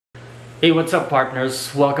Hey, what's up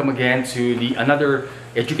partners? Welcome again to another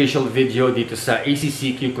educational video dito sa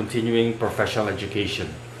ACCQ Continuing Professional Education.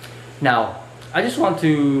 Now, I just want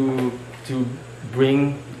to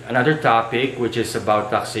bring another topic which is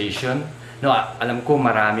about taxation. No, alam ko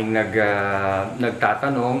maraming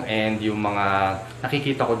nagtatanong and yung mga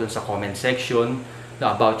nakikita ko dun sa comment section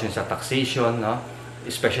about yung sa taxation, no?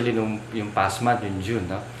 Especially yung past month, yung June,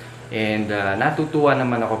 no? And natutuwa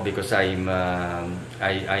naman ako because I'm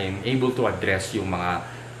able to address yung mga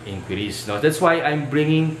inquiries, no? That's why I'm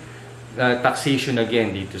bringing taxation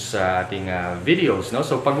again dito sa ating videos, no?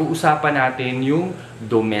 So pag-uusapan natin yung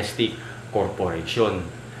domestic corporation.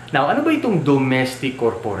 Now, ano ba itong domestic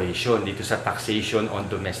corporation dito sa taxation on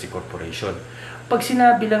domestic corporation? Pag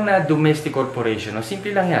sinabi lang na domestic corporation, no,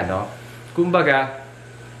 simple lang yan, no? Kumbaga,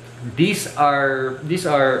 these are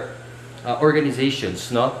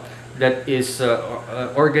organizations, no, that is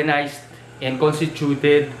organized and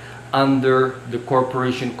constituted under the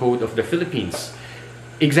Corporation Code of the Philippines.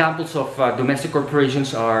 Examples of domestic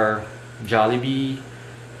corporations are Jollibee,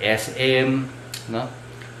 SM, no?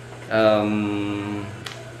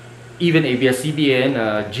 Even ABS-CBN,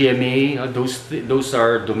 GMA, those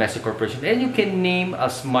are domestic corporations. And you can name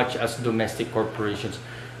as much as domestic corporations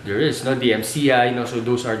there is, no? The MCI, no? So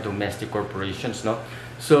those are domestic corporations, no?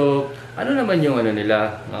 So ano naman yung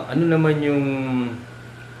nila? Ano naman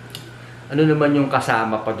yung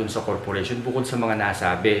kasama pa dun sa corporation bukod sa mga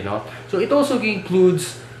nasabi, no? So it also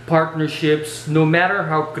includes partnerships, no matter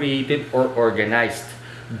how created or organized,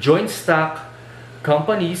 joint stock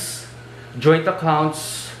companies, joint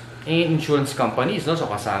accounts, and insurance companies, no? So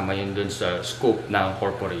kasama yun dun sa scope ng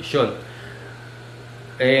corporation.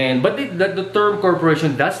 But the term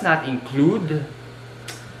corporation does not include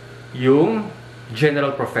yung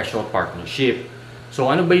general professional partnership.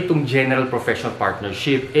 So ano ba itong general professional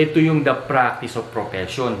partnership? Ito yung the practice of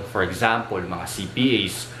profession. For example, mga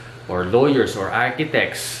CPAs or lawyers or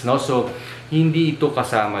architects, no? So hindi ito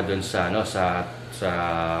kasama dun sa sa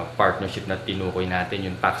partnership na tinukoy natin,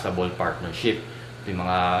 yung taxable partnership. Yung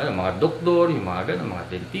mga doktor, yung mga ganun,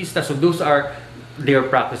 mga dentista. So those are, they're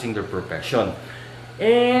practicing their profession.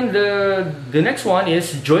 And the next one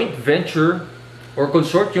is joint venture or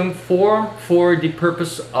consortium formed for the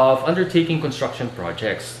purpose of undertaking construction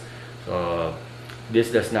projects. So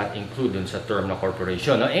this does not include dun sa term na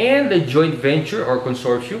corporation, no? And the joint venture or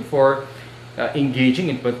consortium for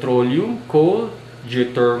engaging in petroleum, coal,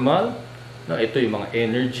 geothermal, no? Ito yung mga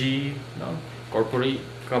energy, no? Corporate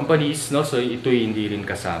companies, no? So ito hindi rin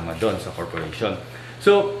kasama doon sa corporation.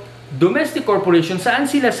 So domestic corporation, saan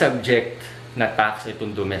sila subject na tax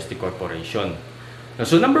itong domestic corporation?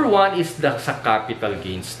 So number one is sa capital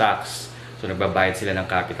gains tax. So nagbabayad sila ng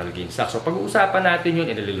capital gains tax. So pag-uusapan natin yun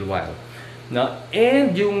in a little while. No?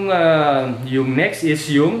 And yung next is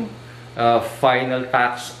yung final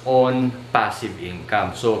tax on passive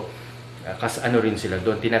income. So rin sila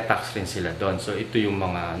doon, tinatax rin sila doon. So ito yung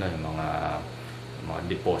mga mga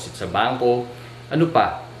deposit sa bangko. Ano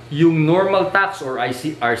pa? Yung normal tax or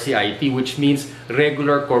RCIT, which means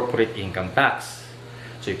regular corporate income tax.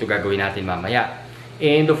 So ito gagawin natin mamaya.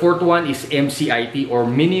 And the fourth one is MCIT or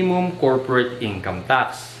minimum corporate income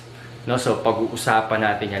tax. No, so pag-uusapan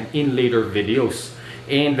natin yan in later videos.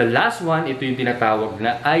 And the last one, ito yung tinatawag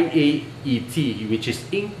na IAET,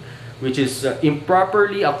 which is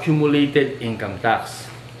improperly accumulated income tax.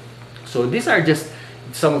 So these are just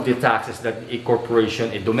some of the taxes that a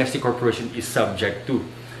domestic corporation is subject to.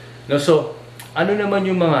 No, so ano naman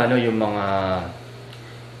yung mga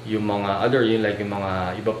other, yung mga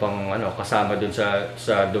iba pang kasama dun sa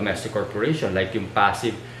domestic corporation, like yung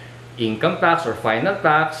passive income tax or final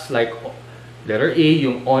tax, like letter A,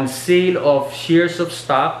 yung on sale of shares of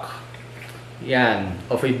stock yan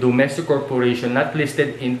of a domestic corporation not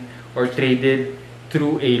listed in or traded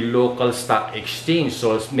through a local stock exchange.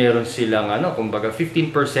 So meron silang kumbaga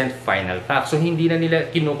 15% final tax. So hindi na nila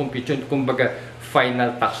kino-compute yun, kumbaga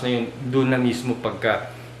final tax na yun doon na mismo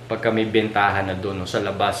pagka may bentahan na doon, no, sa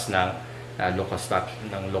labas ng local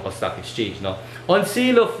stock exchange, no. On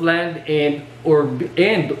sale of land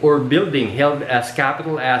or building held as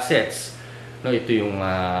capital assets, no, ito yung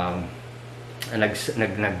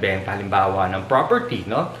nagbenta halimbawa ng property,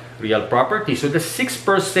 no, real property. So the 6%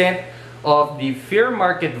 of the fair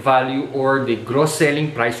market value or the gross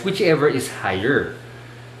selling price, whichever is higher,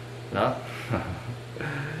 no.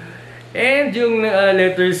 And yung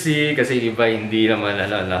letter C, kasi iba hindi naman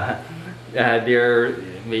there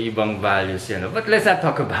may ibang values yan. But let's not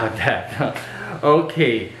talk about that.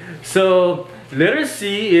 Okay. So letter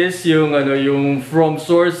C is yung from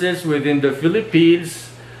sources within the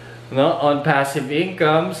Philippines no, on passive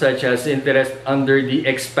income such as interest under the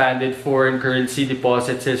expanded foreign currency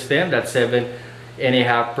deposit system. That's 7.5%.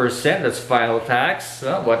 That's final tax.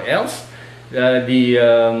 What else?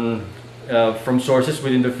 From sources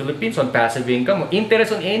within the Philippines on passive income,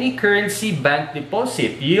 interest on any currency bank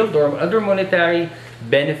deposit, yield or other monetary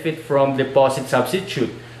benefit from deposit substitute.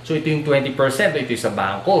 So ito yung 20%, ito yung sa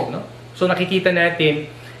bangko, no? So nakikita natin,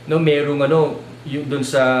 no, merong yung dun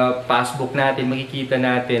sa passbook natin, makikita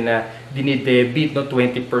natin na dinidebit, no,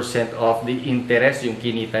 20% of the interest yung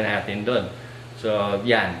kinita natin doon. So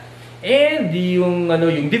yan. And yung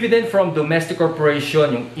dividend from domestic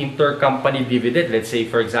corporation, yung intercompany dividend, let's say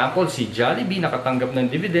for example si Jollibee nakatanggap ng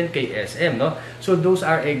dividend kay SM, no? So those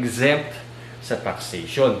are exempt sa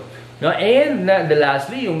taxation. No, and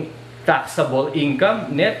lastly, yung taxable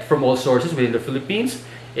income net from all sources within the Philippines.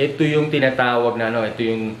 Ito yung tinatawag na ito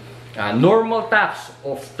yung normal tax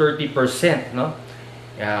of 30%, no?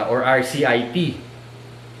 Or RCIT.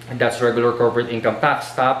 And that's regular corporate income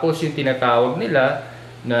tax. Tapos yung tinatawag nila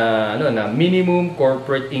na minimum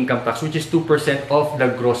corporate income tax, which is 2% of the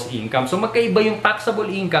gross income. So magkaiba yung taxable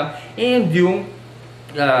income and yung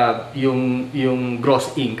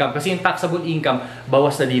gross income, kasi yung taxable income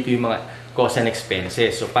bawas na dito yung mga costs and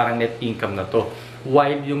expenses. So parang net income na to.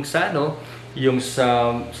 While yung sa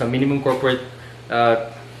minimum corporate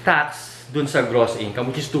tax dun sa gross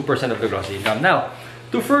income, which is 2% of the gross income. Now,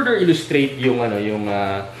 to further illustrate yung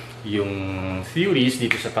theories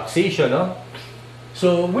dito sa taxation, no?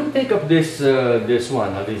 So we'll take up this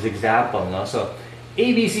example, no? So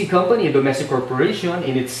ABC Company, a domestic corporation,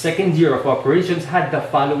 in its second year of operations had the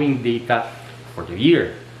following data for the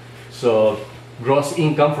year. So gross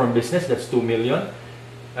income from business, that's 2 million.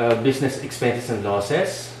 Business expenses and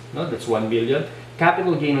losses, no, that's 1 million.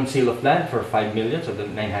 Capital gain on sale of land for 5 million, so the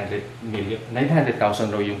 900,000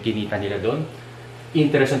 raw yung kinita nila doon.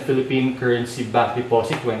 Interest on Philippine currency bank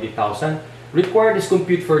deposit, 20,000. Required is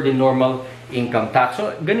compute for the normal income tax.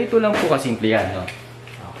 So, ganito lang po kasimple yan, no?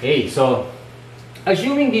 Okay, so,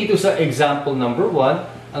 assuming dito sa example number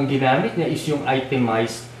 1, ang ginamit niya is yung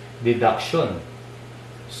itemized deduction.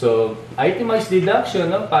 So, itemized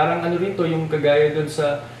deduction, no? Parang rin to, yung kagaya dun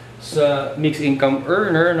sa mixed income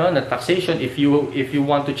earner, no, na taxation. If you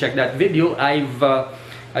want to check that video, I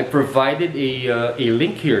provided a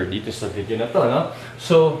link here dito sa video na to, no?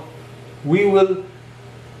 So, we will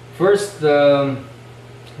first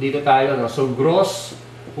dito tayo, no? So gross,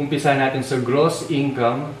 umpisa natin sa gross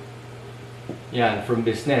income yan from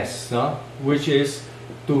business, no, which is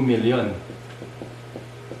 2 million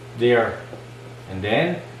there. And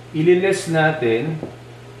then ililist natin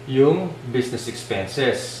yung business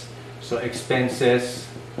expenses. So expenses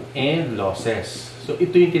and losses. So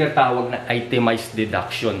ito yung tinatawag na itemized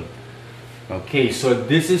deduction. Okay, so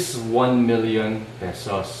this is 1 million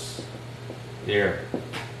pesos there.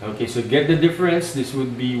 Okay, so get the difference. This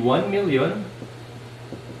would be 1 million.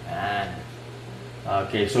 And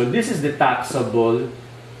okay, so this is the taxable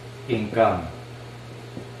income.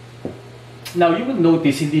 Now, you will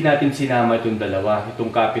notice, hindi natin sinama itong dalawa. Itong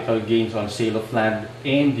capital gains on sale of land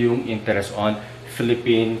and yung interest on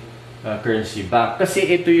Philippine currency bank. Kasi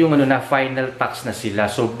ito yung na final tax na sila.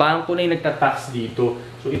 So, bangko na yung nagtatax dito.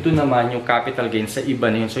 So, ito naman yung capital gains sa iba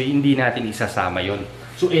na yun. So, hindi natin isasama yun.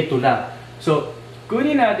 So, ito lang. So,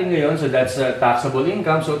 kunin natin ngayon, so that's taxable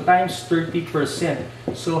income, so times 30%.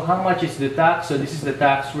 So how much is the tax? So this is the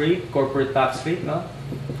tax rate, corporate tax rate, no?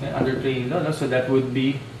 Under trade law, no? So that would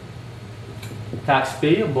be tax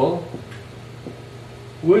payable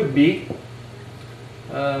would be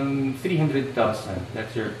 300,000.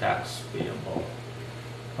 That's your tax payable.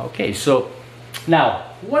 Okay, so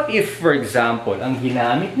now, what if, for example, ang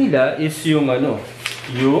ginamit nila is yung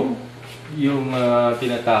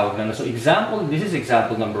tinatawag na. So example, this is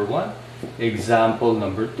example number 1, example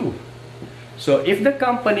number 2. So if the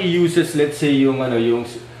company uses, let's say, yung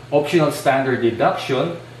optional standard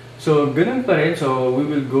deduction, so ganun pa rin. So we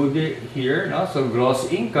will go here, no? So gross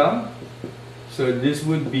income, so this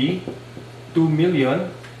would be 2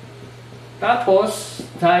 million, tapos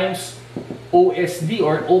times OSD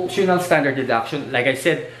or optional standard deduction. Like I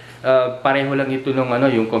said, pareho lang ito nung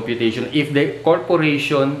yung computation. If the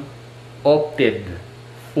corporation opted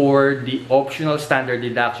for the optional standard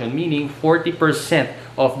deduction, meaning 40%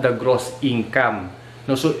 of the gross income,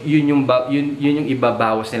 no, so yun yung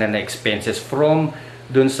ibabawas nila na expenses from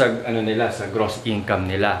dun sa sa gross income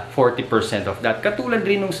nila, 40% of that. Katulad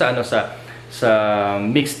rin nung sa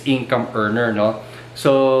mixed income earner, no.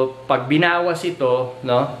 So pag binawas ito,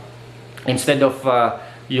 no, instead of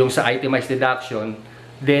yung sa itemized deduction,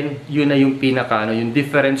 then yun na yung pinaka yung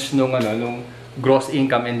difference nung gross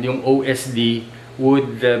income and yung OSD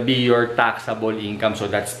would be your taxable income. So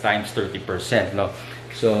that's times 30%, no?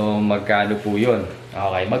 So magkano po yun?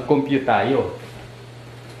 Okay, mag-compute tayo.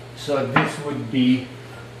 So this would be,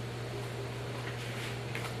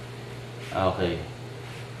 okay.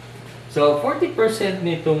 So 40%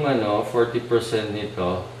 nitong 40%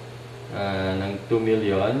 nito ng 2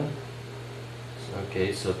 million.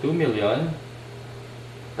 Okay, so 2 million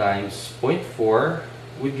times 0.4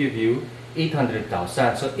 would give you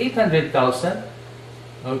 800,000. So 800,000,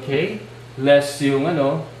 okay, less yung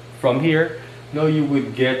from here, no, you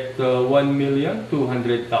would get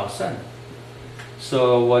 1,200,000.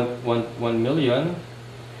 So 1 million,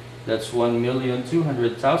 that's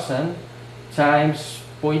 1,200,000 times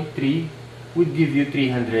 0.3 would give you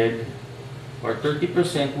 300, or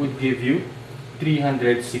 30% would give you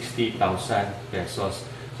 360,000 pesos.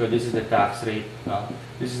 So this is the tax rate.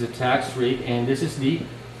 This is the tax rate, and this is the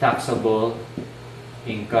taxable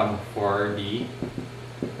income for the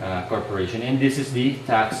corporation, and this is the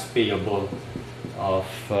tax payable of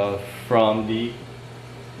from the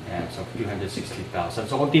so 260,000.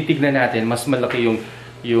 So kung titignan natin, mas malaki yung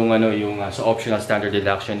sa optional standard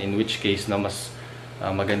deduction, in which case mas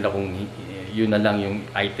maganda kung yun na lang yung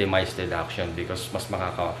itemized deduction, because mas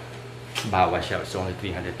makakabawas siya. It's only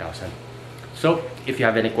 300,000. So if you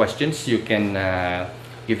have any questions, you can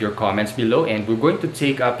give your comments below, and we're going to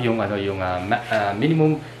take up yung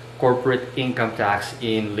minimum corporate income tax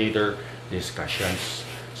in later discussions.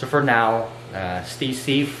 So for now, stay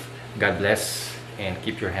safe, God bless, and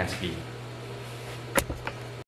keep your hands clean.